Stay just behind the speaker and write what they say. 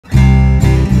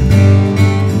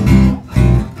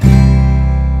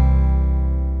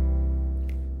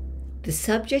The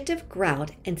subject of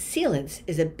grout and sealants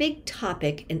is a big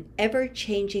topic and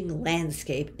ever-changing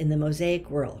landscape in the mosaic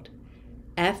world.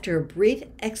 After a brief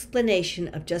explanation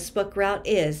of just what grout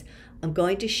is, I'm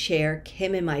going to share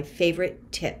Kim and my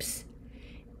favorite tips.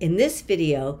 In this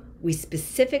video, we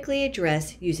specifically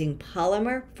address using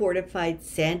polymer fortified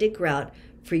sanded grout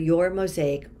for your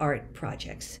mosaic art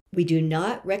projects. We do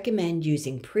not recommend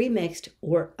using pre-mixed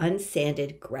or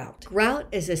unsanded grout. Grout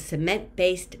is a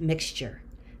cement-based mixture.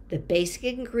 The basic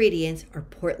ingredients are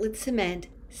Portland cement,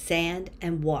 sand,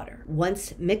 and water.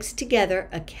 Once mixed together,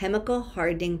 a chemical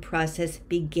hardening process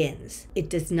begins. It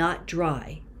does not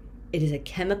dry. It is a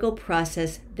chemical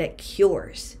process that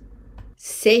cures.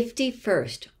 Safety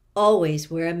first.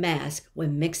 Always wear a mask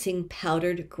when mixing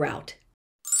powdered grout.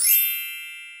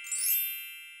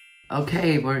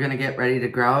 Okay, we're gonna get ready to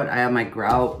grout. I have my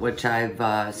grout, which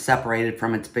I've separated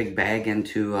from its big bag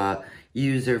into a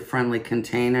user-friendly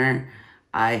container.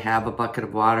 I have a bucket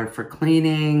of water for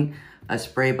cleaning, a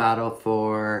spray bottle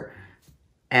for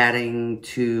adding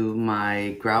to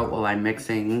my grout while I'm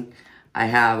mixing. I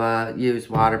have a used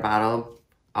water bottle,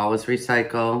 always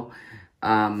recycle,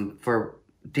 for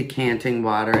decanting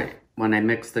water when I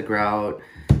mix the grout.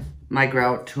 My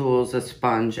grout tools, a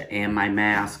sponge, and my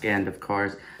mask, and of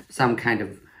course, some kind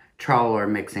of trowel or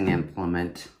mixing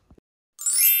implement.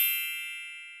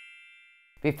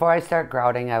 Before I start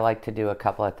grouting, I like to do a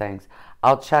couple of things.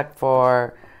 I'll check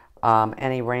for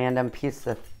any random piece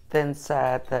of thin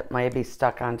set that might be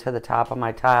stuck onto the top of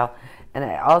my tile. And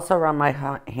I also run my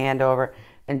hand over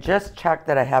and just check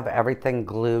that I have everything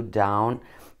glued down,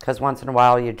 because once in a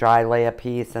while you dry lay a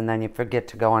piece and then you forget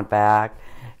to go on back.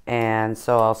 And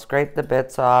so I'll scrape the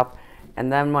bits off,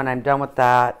 and then when I'm done with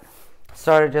that,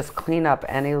 sort of just clean up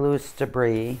any loose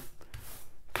debris,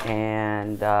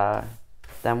 and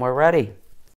then we're ready.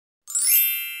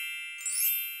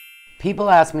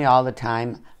 People ask me all the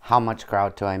time, how much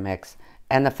grout do I mix?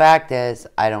 And the fact is,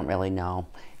 I don't really know.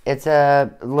 It's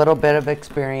a little bit of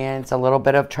experience, a little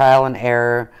bit of trial and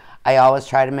error. I always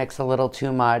try to mix a little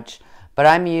too much, but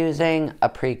I'm using a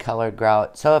pre-colored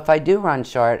grout. So if I do run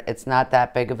short, it's not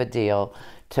that big of a deal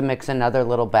to mix another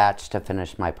little batch to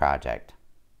finish my project.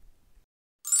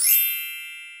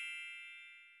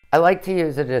 I like to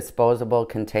use a disposable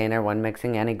container when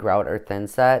mixing any grout or thin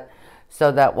set, so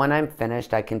that when I'm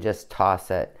finished, I can just toss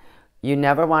it. You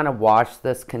never want to wash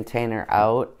this container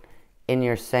out in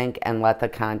your sink and let the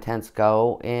contents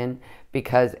go in,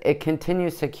 because it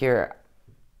continues to cure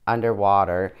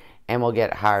underwater and will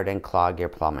get hard and clog your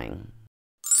plumbing.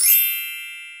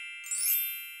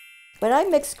 When I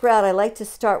mix grout, I like to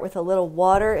start with a little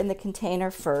water in the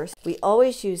container first. We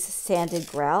always use sanded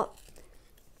grout.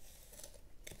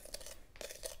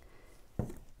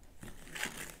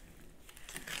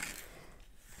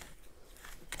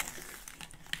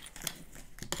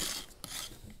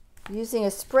 Using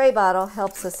a spray bottle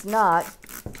helps us not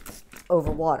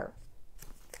overwater.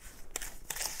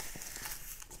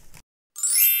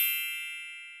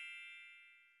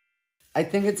 I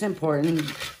think it's important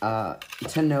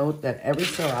to note that every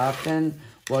so often,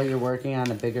 while you're working on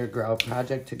a bigger grout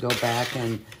project, to go back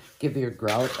and give your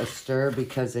grout a stir,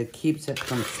 because it keeps it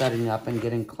from setting up and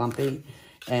getting clumpy,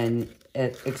 and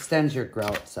it extends your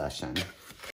grout session.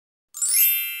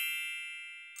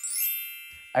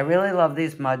 I really love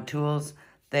these mud tools.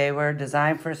 They were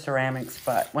designed for ceramics,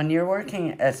 but when you're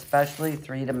working especially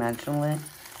three-dimensionally,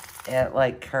 it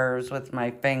like curves with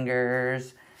my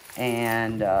fingers,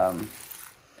 and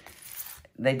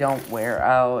they don't wear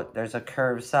out. There's a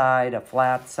curved side, a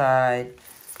flat side.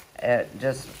 It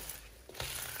just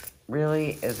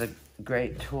really is a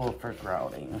great tool for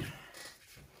grouting.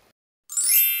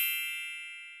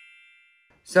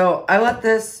 So I let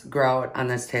this grout on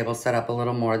this table set up a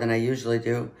little more than I usually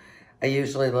do. I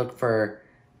usually look for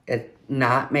it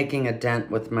not making a dent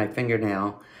with my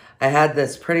fingernail. I had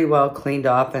this pretty well cleaned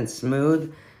off and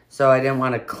smooth, so I didn't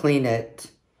want to clean it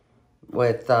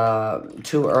with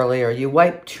too early, or you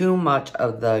wipe too much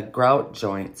of the grout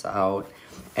joints out,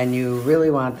 and you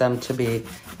really want them to be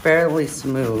fairly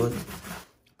smooth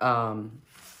on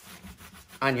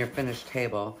your finished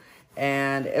table.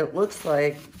 And it looks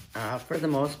like, for the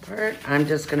most part, I'm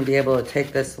just going to be able to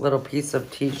take this little piece of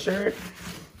t-shirt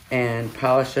and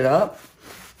polish it up,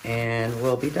 and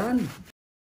we'll be done.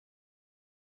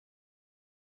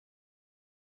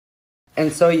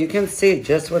 And so you can see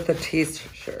just with the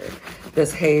t-shirt,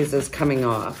 this haze is coming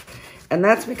off. And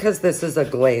that's because this is a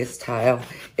glazed tile.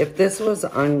 If this was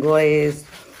unglazed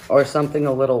or something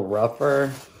a little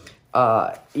rougher,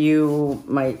 you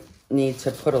might need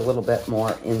to put a little bit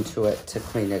more into it to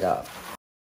clean it up.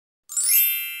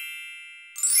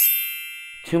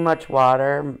 Too much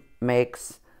water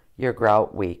makes your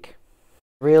grout weak.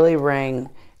 Really wring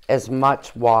as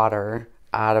much water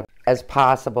out of as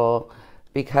possible,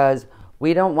 because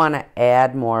we don't want to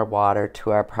add more water to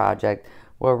our project.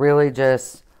 We're really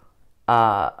just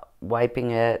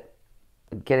wiping it,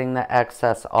 getting the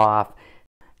excess off,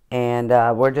 and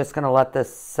we're just going to let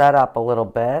this set up a little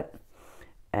bit,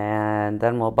 and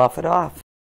then we'll buff it off.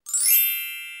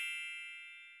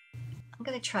 I'm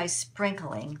going to try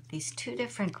sprinkling these two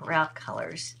different grout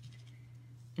colors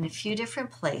in a few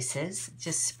different places,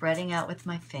 just spreading out with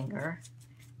my finger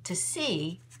to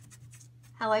see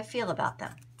how I feel about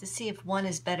them, to see if one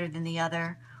is better than the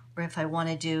other, or if I want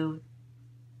to do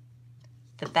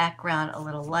the background a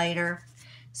little lighter.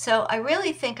 So I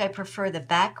really think I prefer the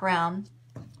background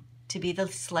to be the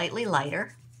slightly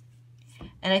lighter,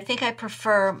 and I think I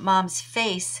prefer Mom's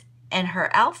face and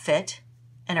her outfit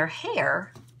and her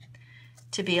hair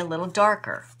to be a little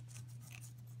darker.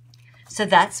 So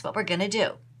that's what we're going to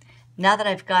do. Now that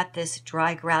I've got this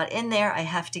dry grout in there, I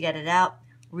have to get it out.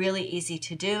 Really easy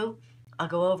to do. I'll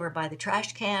go over by the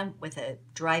trash can with a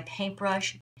dry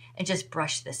paintbrush and just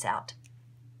brush this out.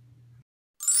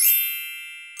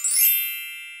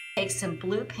 Take some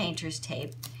blue painter's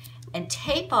tape and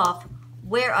tape off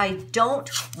where I don't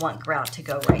want grout to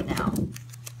go right now.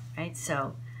 Right,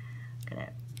 so I'm gonna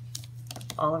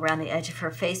all around the edge of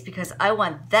her face, because I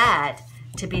want that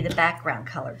to be the background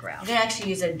color grout. I'm gonna actually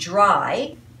use a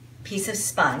dry piece of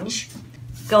sponge,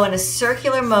 go in a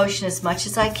circular motion as much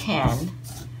as I can,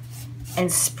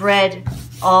 and spread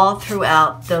all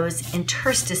throughout those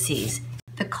interstices.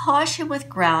 The caution with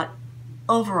grout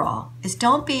overall is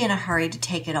don't be in a hurry to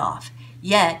take it off,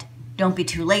 yet don't be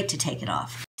too late to take it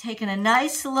off. Taking a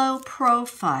nice low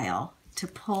profile to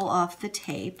pull off the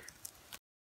tape.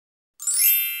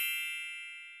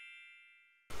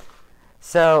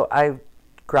 So I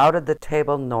grouted the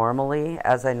table normally,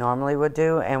 as I normally would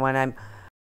do, and when I'm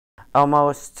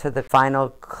almost to the final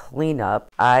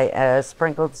cleanup, I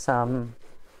sprinkled some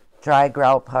dry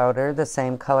grout powder, the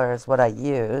same color as what I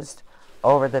used,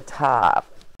 over the top.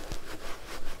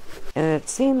 And it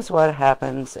seems what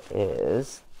happens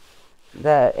is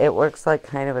that it works like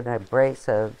kind of an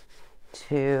abrasive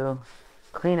to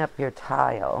clean up your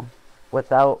tile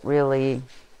without really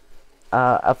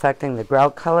affecting the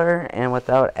grout color and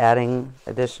without adding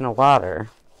additional water.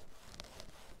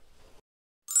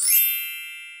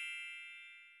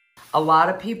 A lot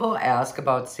of people ask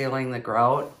about sealing the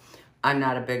grout. I'm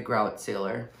not a big grout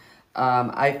sealer.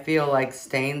 I feel like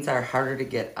stains are harder to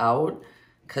get out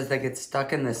because they get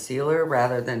stuck in the sealer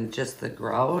rather than just the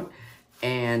grout.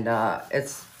 And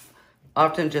it's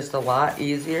often just a lot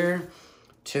easier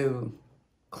to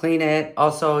clean it.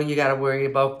 Also, you got to worry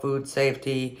about food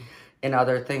safety and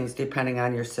other things depending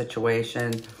on your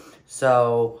situation.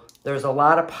 So there's a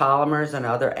lot of polymers and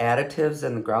other additives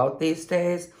in the grout these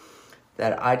days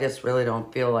that I just really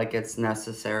don't feel like it's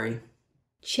necessary.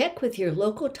 Check with your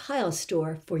local tile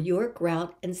store for your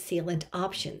grout and sealant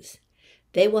options.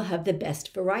 They will have the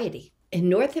best variety. In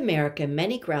North America,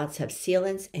 many grouts have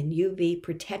sealants and UV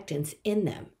protectants in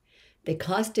them. They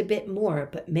cost a bit more,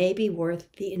 but may be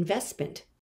worth the investment.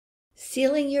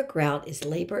 Sealing your grout is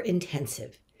labor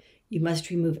intensive. You must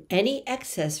remove any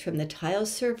excess from the tile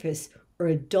surface or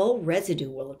a dull residue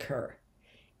will occur.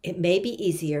 It may be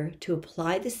easier to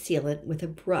apply the sealant with a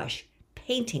brush,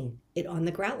 painting it on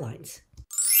the grout lines.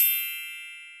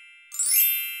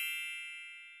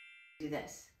 Do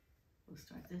this. We'll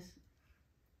start this.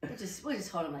 We'll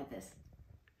just hold them like this.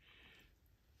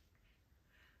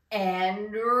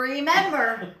 And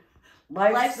remember,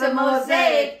 life's a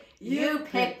mosaic. You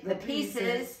pick the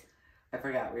pieces. I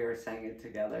forgot we were saying it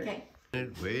together. Okay.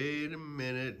 Wait a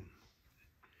minute.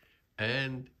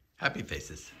 And happy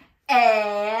faces.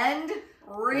 And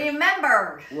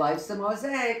remember, life's a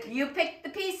mosaic. You pick the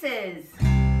pieces.